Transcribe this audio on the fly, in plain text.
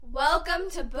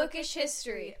Welcome to Bookish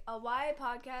History, a YA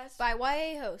podcast by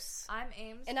YA hosts. I'm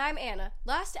Ames. And I'm Anna.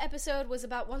 Last episode was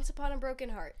about Once Upon a Broken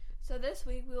Heart. So this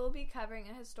week we will be covering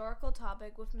a historical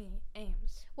topic with me,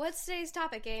 Ames. What's today's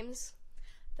topic, Ames?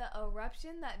 The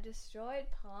eruption that destroyed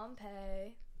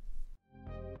Pompeii.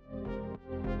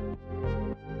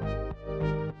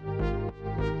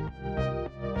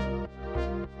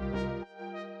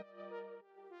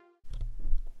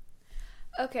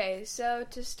 Okay, so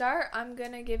to start, I'm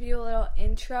going to give you a little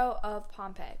intro of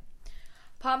Pompeii.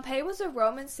 Pompeii was a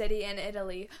Roman city in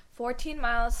Italy, 14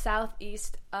 miles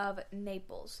southeast of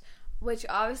Naples, which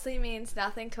obviously means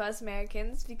nothing to us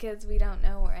Americans because we don't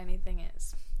know where anything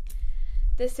is.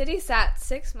 The city sat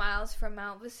 6 miles from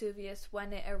Mount Vesuvius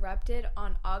when it erupted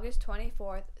on August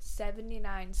 24th,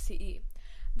 79 CE.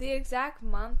 The exact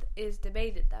month is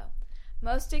debated, though.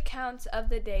 Most accounts of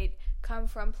the date come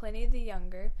from Pliny the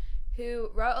Younger,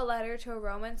 who wrote a letter to a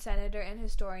Roman senator and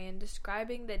historian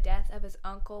describing the death of his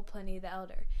uncle Pliny the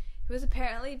Elder. He was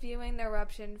apparently viewing the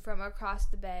eruption from across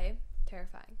the bay.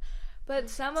 Terrifying. But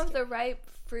some of the ripe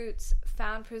fruits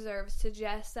found preserved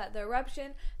suggest that the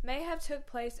eruption may have took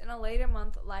place in a later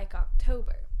month like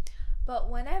October. But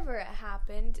whenever it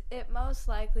happened, it most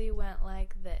likely went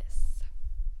like this.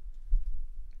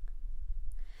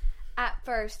 At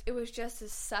first, it was just a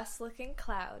sus-looking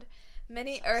cloud.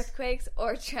 Many earthquakes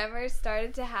or tremors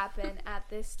started to happen at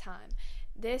this time.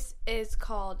 This is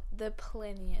called the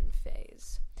Plinian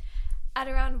phase. At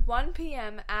around 1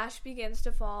 p.m., ash begins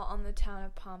to fall on the town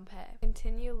of Pompeii.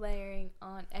 Continue layering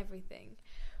on everything.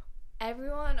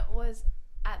 Everyone was,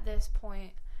 at this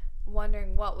point,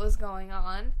 wondering what was going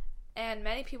on, and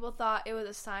many people thought it was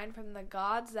a sign from the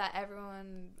gods that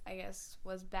everyone,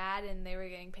 was bad and they were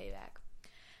getting payback.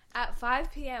 At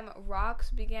 5 p.m.,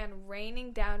 rocks began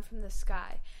raining down from the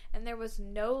sky, and there was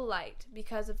no light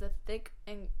because of the thick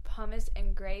and pumice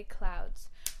and gray clouds.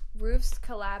 Roofs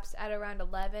collapsed at around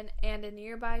 11, and a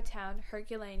nearby town,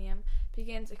 Herculaneum,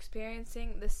 begins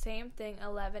experiencing the same thing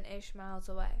 11-ish miles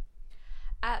away.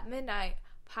 At midnight,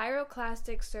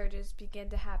 pyroclastic surges begin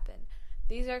to happen.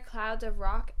 These are clouds of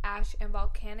rock, ash, and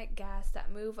volcanic gas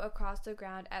that move across the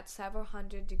ground at several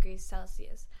hundred degrees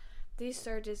Celsius. These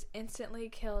surges instantly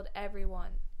killed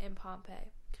everyone in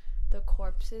Pompeii. The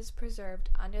corpses preserved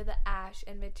under the ash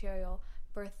and material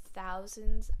for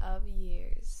thousands of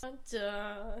years.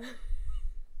 Duh.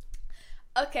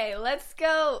 Okay, let's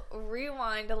go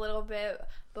rewind a little bit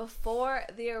before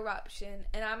the eruption,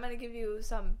 and I'm going to give you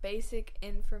some basic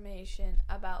information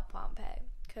about Pompeii,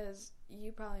 because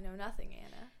you probably know nothing,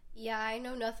 Anna. Yeah, I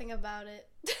know nothing about it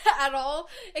at all,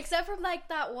 except from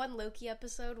that one Loki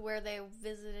episode where they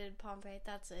visited Pompeii.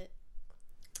 That's it.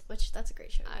 That's a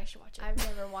great show. I should watch it. I've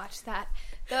never watched that.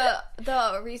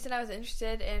 The reason I was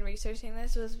interested in researching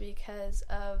this was because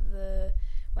of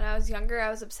when I was younger, I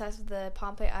was obsessed with the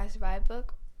Pompeii I Survived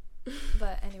book.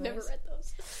 But anyways. Never read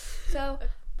those. So,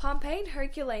 Pompeii and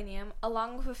Herculaneum,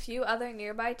 along with a few other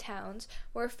nearby towns,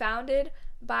 were founded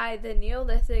by the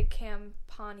Neolithic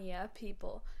Campania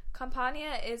people.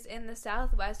 Campania is in the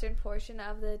southwestern portion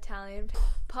of the Italian.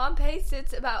 Pompeii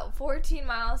sits about 14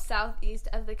 miles southeast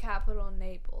of the capital,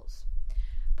 Naples.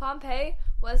 Pompeii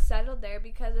was settled there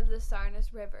because of the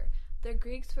Sarnus River. The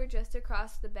Greeks were just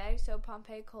across the bay, so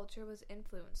Pompeii culture was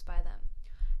influenced by them.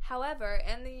 However,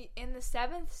 in the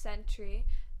 7th century,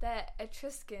 the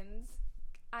Etruscans,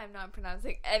 I'm not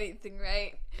pronouncing anything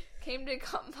right, came to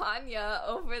Campania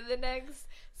over the next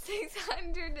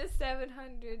 600 to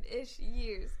 700-ish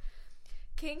years.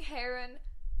 King Hieron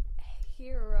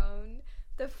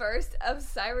the first of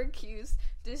Syracuse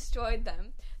destroyed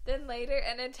them. Then later,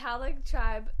 an Italic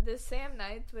tribe, the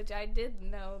Samnites, which I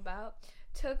didn't know about,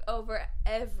 took over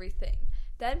everything.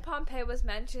 Then Pompeii was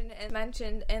mentioned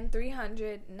in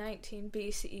 319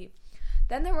 BCE.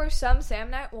 Then there were some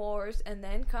Samnite wars, and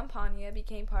then Campania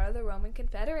became part of the Roman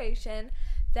Confederation.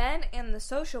 Then, in the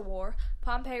Social War,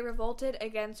 Pompeii revolted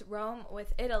against Rome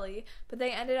with Italy, but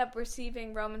they ended up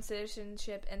receiving Roman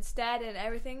citizenship instead, and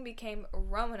everything became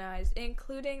Romanized,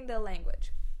 including the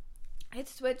language. It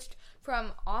switched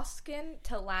from Oscan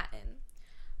to Latin.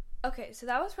 Okay, so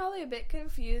that was probably a bit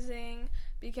confusing,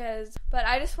 but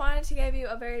I just wanted to give you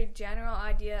a very general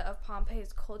idea of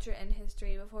Pompeii's culture and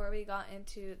history before we got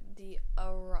into the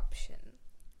eruption.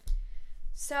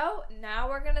 So, now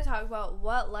we're going to talk about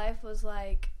what life was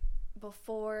like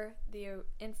before the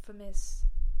infamous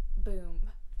boom.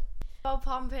 About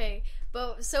Pompeii,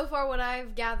 but so far what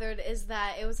I've gathered is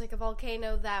that it was a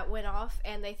volcano that went off,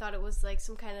 and they thought it was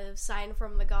some kind of sign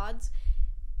from the gods,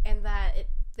 and that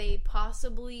they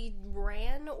possibly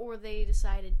ran, or they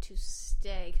decided to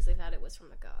stay because they thought it was from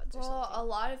the gods or something. Well, a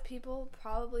lot of people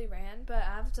probably ran, but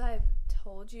as I've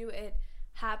told you, it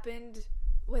happened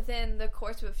within the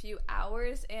course of a few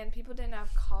hours, and people didn't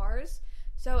have cars,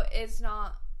 so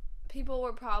people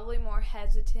were probably more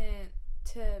hesitant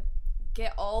to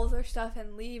get all of their stuff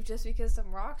and leave just because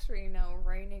some rocks were,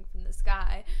 raining from the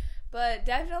sky. But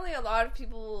definitely a lot of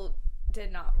people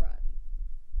did not run,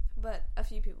 but a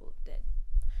few people did.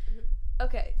 Mm-hmm.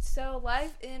 Okay, so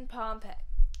life in Pompeii.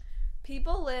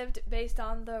 People lived based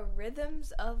on the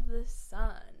rhythms of the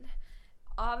sun.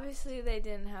 Obviously, they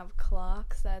didn't have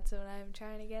clocks. That's what I'm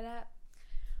trying to get at.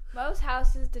 Most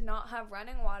houses did not have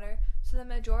running water, so the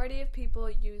majority of people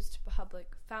used public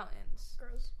fountains.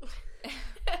 Gross.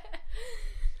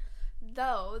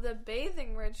 Though the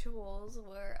bathing rituals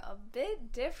were a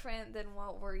bit different than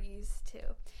what we're used to.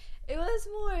 It was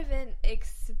more of an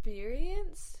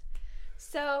experience.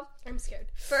 So, I'm scared.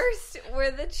 First were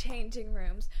the changing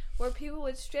rooms, where people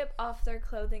would strip off their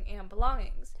clothing and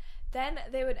belongings. Then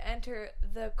they would enter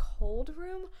the cold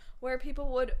room, where people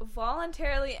would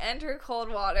voluntarily enter cold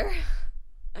water.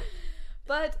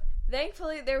 But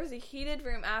thankfully, there was a heated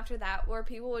room after that, where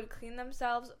people would clean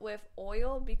themselves with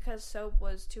oil because soap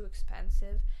was too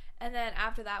expensive. And then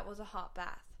after that was a hot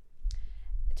bath.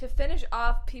 To finish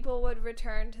off, people would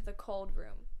return to the cold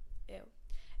room. Ew.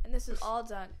 And this was all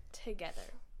done together.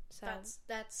 So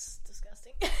that's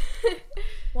disgusting.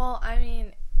 Well, I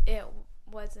mean, it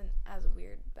wasn't as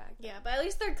weird back then. Yeah, but at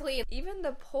least they're clean. Even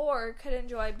the poor could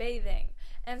enjoy bathing,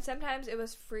 and sometimes it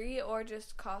was free or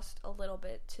just cost a little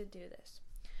bit to do this.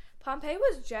 Pompeii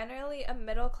was generally a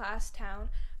middle-class town,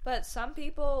 but some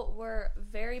people were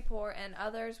very poor and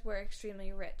others were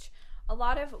extremely rich. A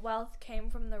lot of wealth came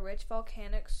from the rich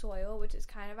volcanic soil, which is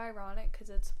kind of ironic because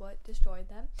it's what destroyed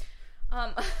them.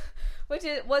 Which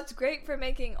is what's great for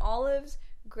making olives,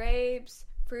 grapes,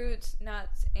 fruits,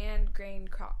 nuts, and grain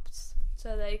crops,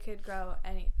 so they could grow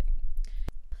anything.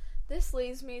 This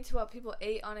leads me to what people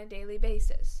ate on a daily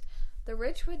basis. The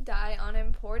rich would die on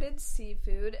imported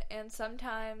seafood and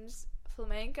sometimes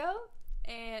flamenco.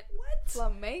 And what?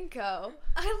 Flamenco.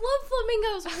 I love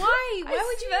flamingos. Why? Why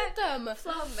would you eat them?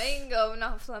 Flamingo,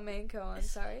 not flamenco. I'm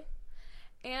sorry.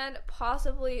 And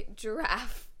possibly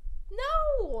giraffe.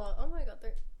 No! Oh my god,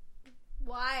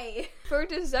 why? For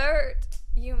dessert,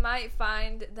 you might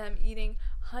find them eating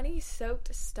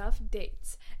honey-soaked stuffed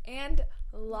dates and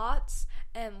lots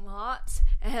and lots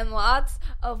and lots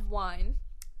of wine.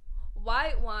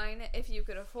 White wine, if you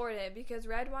could afford it, because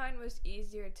red wine was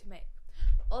easier to make.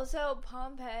 Also,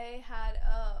 Pompeii had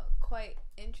a quite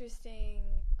interesting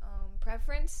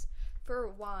preference for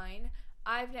wine.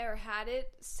 I've never had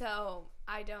it, so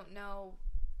I don't know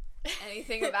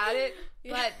anything about it,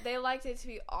 Yeah. But they liked it to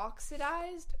be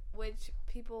oxidized, which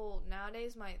people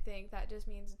nowadays might think that just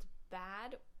means it's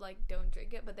bad, like don't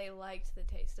drink it, but they liked the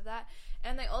taste of that.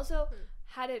 And they also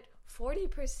had it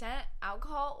 40%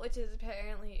 alcohol, which is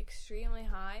apparently extremely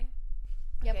high.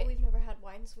 Yeah, Okay. but we've never had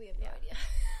wine, so we have no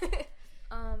idea.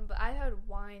 But I had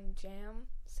wine jam,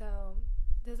 so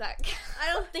does that count?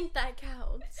 I don't think that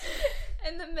counts.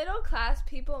 In the middle class,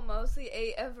 people mostly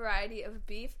ate a variety of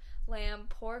beef, lamb,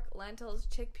 pork, lentils,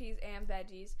 chickpeas, and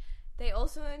veggies. They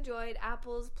also enjoyed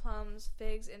apples, plums,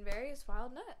 figs, and various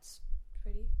wild nuts.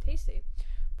 Pretty tasty.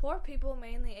 Poor people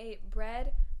mainly ate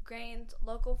bread, grains,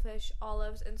 local fish,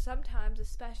 olives, and sometimes a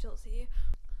specialty,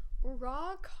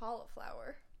 raw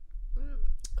cauliflower.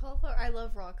 Cauliflower. I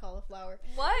love raw cauliflower.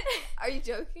 What? Are you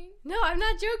joking? No, I'm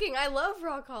not joking. I love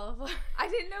raw cauliflower. I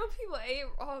didn't know people ate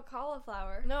raw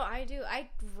cauliflower. No, I do. I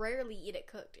rarely eat it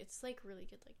cooked. It's like really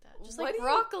good like that. Just What like do you-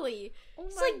 broccoli. Oh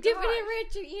It's my like dip it in gosh.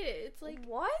 ranch and eat it. It's like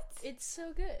What? it's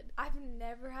so good. I've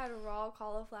never had raw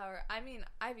cauliflower. I mean,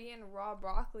 I've eaten raw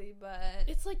broccoli, but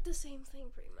It's like the same thing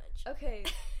pretty much. okay.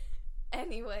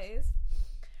 Anyways,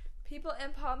 people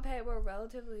in Pompeii were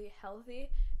relatively healthy,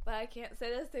 but I can't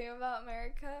say the same about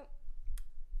America.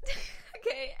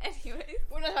 Okay, anyways.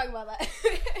 We're not talking about that.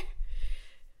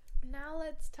 Now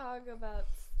let's talk about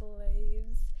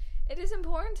slaves. It is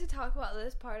important to talk about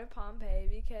this part of Pompeii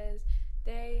because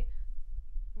they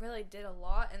really did a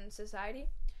lot in society.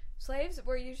 Slaves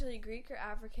were usually Greek or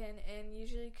African and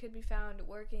usually could be found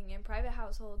working in private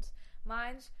households,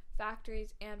 mines,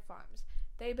 factories, and farms.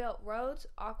 They built roads,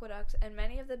 aqueducts, and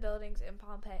many of the buildings in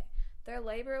Pompeii. Their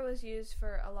labor was used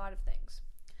for a lot of things.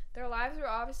 Their lives were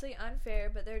obviously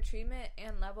unfair, but their treatment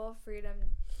and level of freedom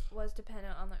was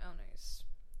dependent on their owners.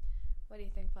 What do you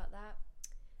think about that?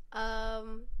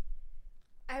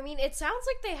 I mean, it sounds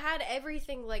like they had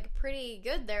everything like pretty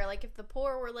good there. Like if the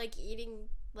poor were like eating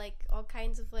like all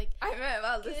kinds of like I meant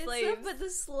about the good slaves. stuff, but the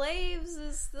slaves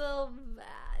is still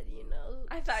bad, you know.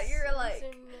 I thought you were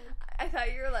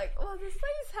like, well, the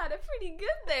slaves had it pretty good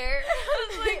there. I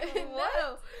was like,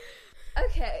 whoa.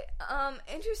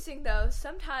 Interesting though,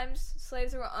 sometimes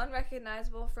slaves were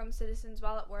unrecognizable from citizens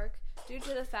while at work due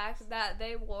to the fact that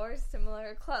they wore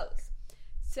similar clothes.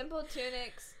 Simple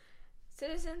tunics.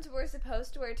 Citizens were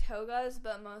supposed to wear togas,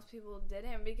 but most people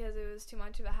didn't because it was too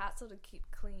much of a hassle to keep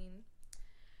clean.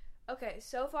 Okay,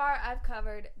 so far I've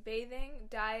covered bathing,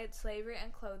 diet, slavery,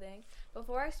 and clothing.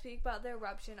 Before I speak about the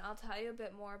eruption, I'll tell you a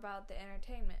bit more about the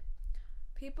entertainment.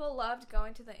 People loved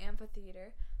going to the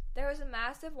amphitheater. There was a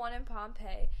massive one in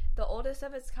Pompeii, the oldest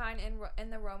of its kind in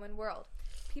the Roman world.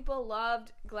 People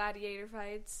loved gladiator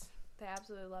fights. They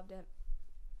absolutely loved it.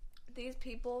 These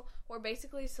people were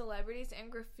basically celebrities,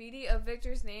 and graffiti of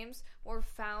victors' names were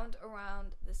found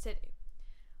around the city.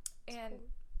 And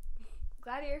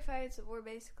gladiator fights were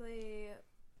basically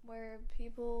where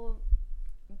people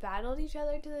battled each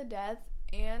other to the death.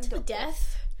 And to the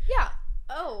death? Yeah.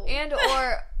 Oh. And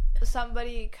or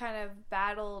somebody kind of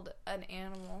battled an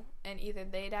animal, and either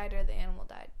they died or the animal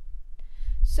died.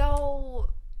 So,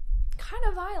 kind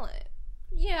of violent.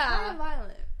 Yeah. Kind of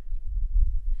violent.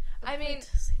 I mean,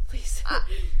 please.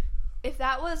 If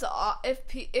that was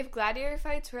if gladiator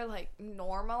fights were like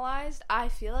normalized, I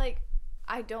feel like,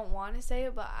 I don't want to say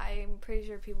it, but I'm pretty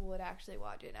sure people would actually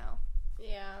watch it now.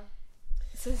 Yeah.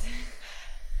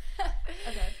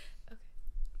 Okay.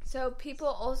 So people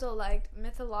also liked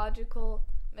mythological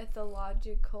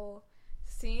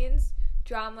scenes,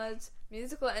 dramas,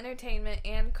 musical entertainment,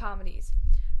 and comedies.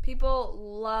 People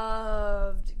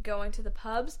loved going to the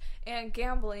pubs and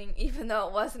gambling, even though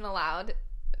it wasn't allowed.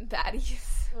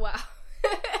 Baddies. Wow.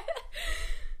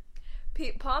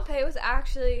 Pompeii was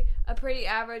actually a pretty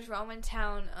average Roman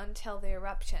town until the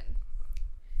eruption.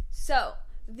 So,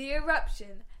 the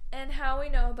eruption and how we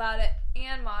know about it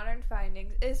and modern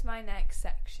findings is my next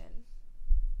section.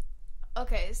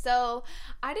 Okay, so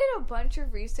I did a bunch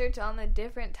of research on the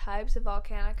different types of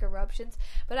volcanic eruptions,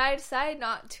 but I decided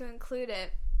not to include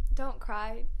it. Don't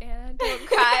cry, Anna. Don't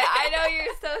cry. I know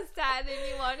you're so sad and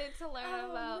you wanted to learn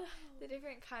about the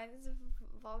different kinds of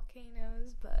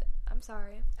volcanoes, but I'm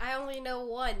sorry. I only know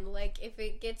one. Like, if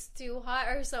it gets too hot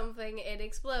or something, it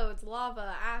explodes.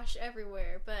 Lava, ash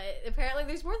everywhere. But apparently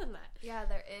there's more than that. Yeah,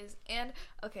 there is. And,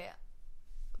 okay,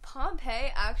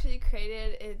 Pompeii actually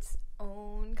created its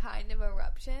own kind of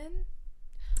eruption,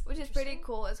 which is pretty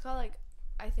cool. It's called, like,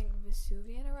 I think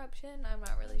Vesuvian eruption. I'm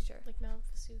not really sure. Like Mount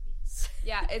Vesuvius.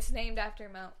 Yeah, it's named after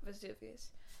Mount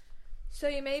Vesuvius. So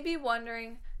you may be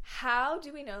wondering, how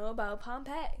do we know about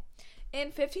Pompeii? In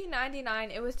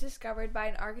 1599, it was discovered by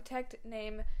an architect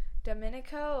named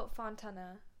Domenico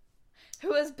Fontana, who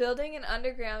was building an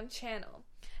underground channel.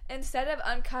 Instead of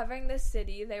uncovering the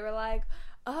city, they were like,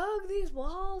 oh, these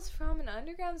walls from an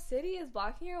underground city is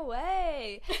blocking your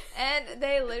way. And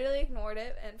they literally ignored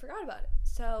it and forgot about it.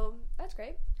 So that's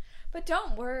great. But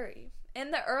don't worry.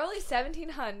 In the early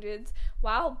 1700s,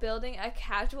 while building a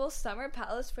casual summer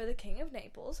palace for the King of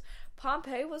Naples,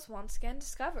 Pompeii was once again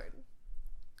discovered.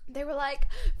 They were like,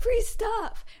 free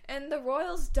stuff! And the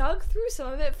royals dug through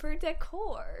some of it for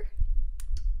decor.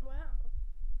 Wow.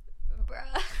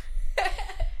 Bruh.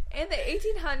 In the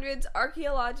 1800s,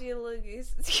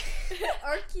 archaeologists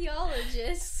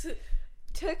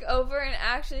took over and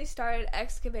actually started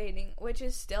excavating, which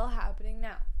is still happening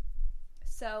now.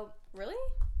 So, really?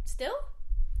 Still?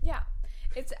 Yeah.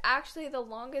 It's actually the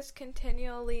longest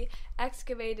continually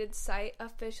excavated site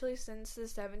officially since the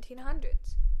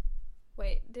 1700s.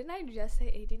 Wait, didn't I just say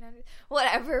 1800s?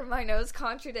 Whatever, my notes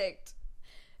contradict.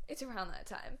 It's around that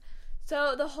time.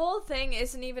 So, the whole thing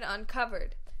isn't even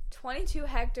uncovered. 22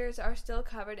 hectares are still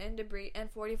covered in debris and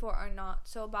 44 are not,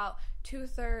 so about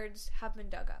 2/3 have been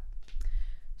dug up.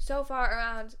 So far,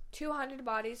 around 200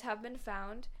 bodies have been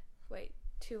found. Wait,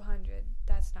 200,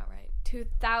 that's not right.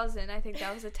 2,000, I think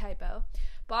that was a typo.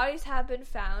 Bodies have been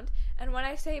found, and when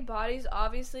I say bodies,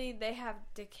 obviously they have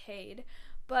decayed,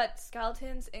 but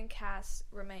skeletons and casts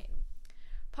remain.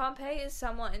 Pompeii is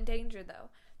somewhat in danger, though.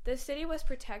 The city was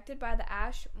protected by the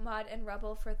ash, mud, and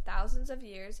rubble for thousands of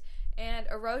years, and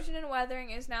erosion and weathering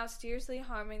is now seriously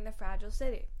harming the fragile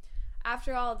city.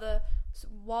 After all, the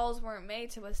walls weren't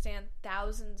made to withstand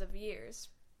thousands of years.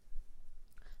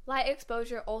 Light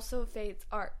exposure also fades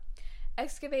art.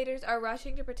 Excavators are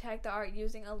rushing to protect the art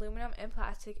using aluminum and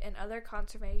plastic and other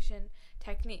conservation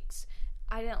techniques.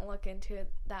 I didn't look into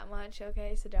it that much,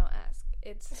 okay, so don't ask.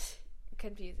 It's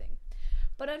confusing.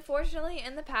 But unfortunately,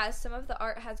 in the past, some of the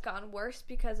art has gotten worse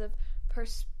because of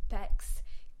perspex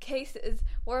cases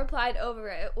were applied over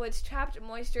it, which trapped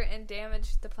moisture and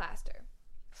damaged the plaster.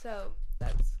 So,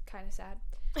 that's kind of sad.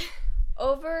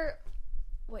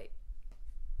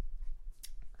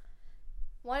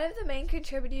 One of the main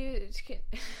contributors...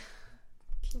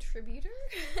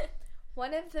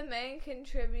 One of the main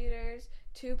contributors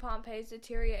to Pompeii's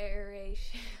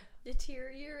deterioration.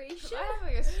 Deterioration? Am I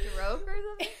having a stroke or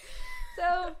something?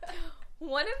 So,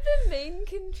 one of the main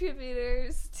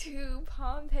contributors to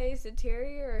Pompeii's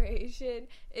deterioration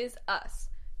is us,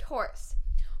 tourists.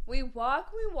 We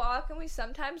walk, and we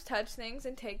sometimes touch things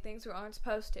and take things we aren't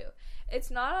supposed to.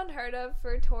 It's not unheard of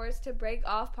for tourists to break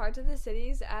off parts of the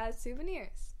cities as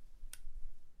souvenirs.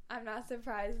 I'm not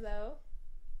surprised, though.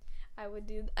 I would.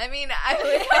 Games.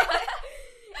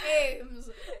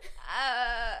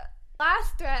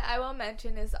 Last threat I will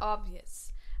mention is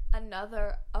obvious.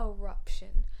 Another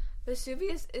eruption.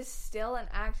 Vesuvius is still an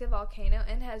active volcano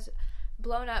and has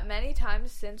blown up many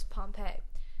times since Pompeii.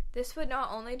 This would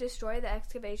not only destroy the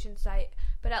excavation site,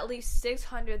 but at least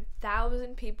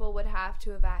 600,000 people would have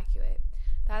to evacuate.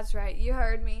 That's right, you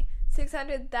heard me.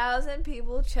 600,000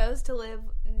 people chose to live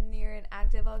near an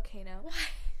active volcano. What?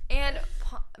 And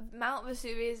Mount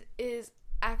Vesuvius is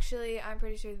actually, I'm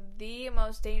pretty sure, the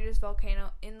most dangerous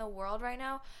volcano in the world right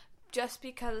now, just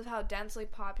because of how densely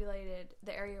populated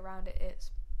the area around it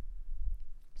is.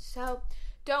 So,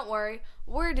 don't worry,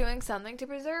 we're doing something to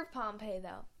preserve Pompeii,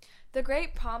 though. The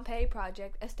Great Pompeii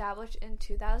Project, established in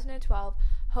 2012,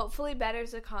 hopefully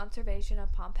betters the conservation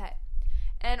of Pompeii.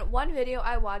 And one video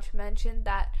I watched mentioned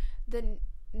that the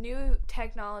new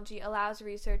technology allows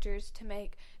researchers to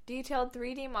make detailed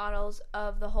 3D models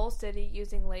of the whole city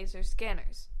using laser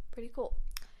scanners. Pretty cool.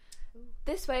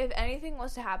 This way, if anything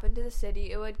was to happen to the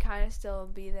city, it would kind of still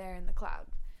be there in the cloud.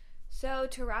 So,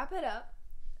 to wrap it up,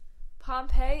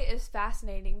 Pompeii is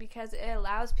fascinating because it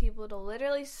allows people to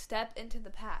literally step into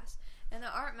the past. And there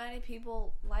aren't many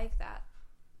people like that.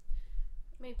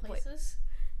 Many places?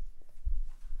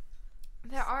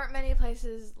 There aren't many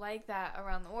places like that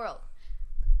around the world.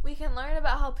 We can learn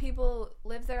about how people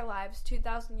lived their lives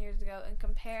 2,000 years ago and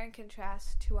compare and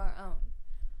contrast to our own.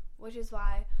 Which is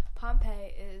why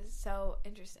Pompeii is so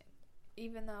interesting.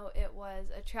 Even though it was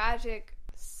a tragic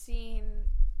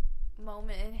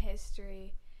moment in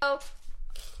history. So,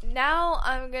 now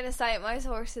I'm going to cite my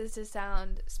sources to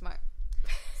sound smart.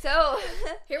 So,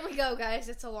 here we go, guys.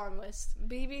 It's a long list.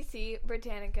 BBC,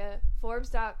 Britannica,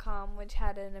 Forbes.com, which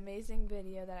had an amazing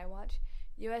video that I watched,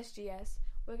 USGS,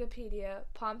 Wikipedia,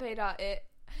 Pompeii.it,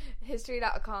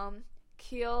 History.com,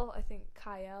 Kiel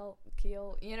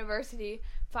University,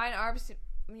 Fine Arts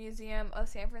Museum of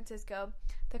San Francisco,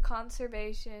 the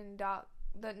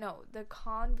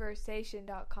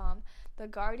Conversation.com, The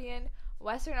Guardian,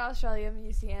 Western Australia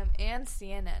Museum, and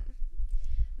CNN.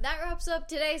 That wraps up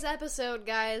today's episode,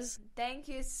 guys. Thank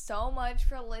you so much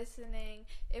for listening.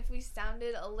 If we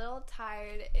sounded a little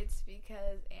tired, it's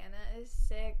because Anna is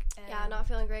sick. And yeah, not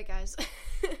feeling great, guys.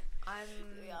 I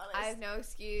have no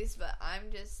excuse, but I'm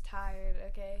just tired,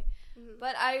 okay? Mm-hmm.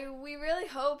 But we really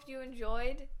hope you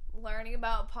enjoyed learning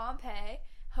about Pompeii.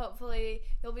 Hopefully,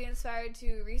 you'll be inspired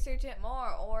to research it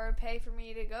more or pay for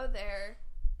me to go there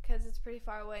because it's pretty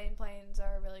far away and planes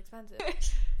are really expensive.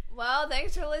 Well,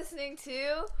 thanks for listening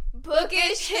to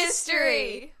Bookish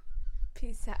History.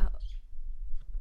 Peace out.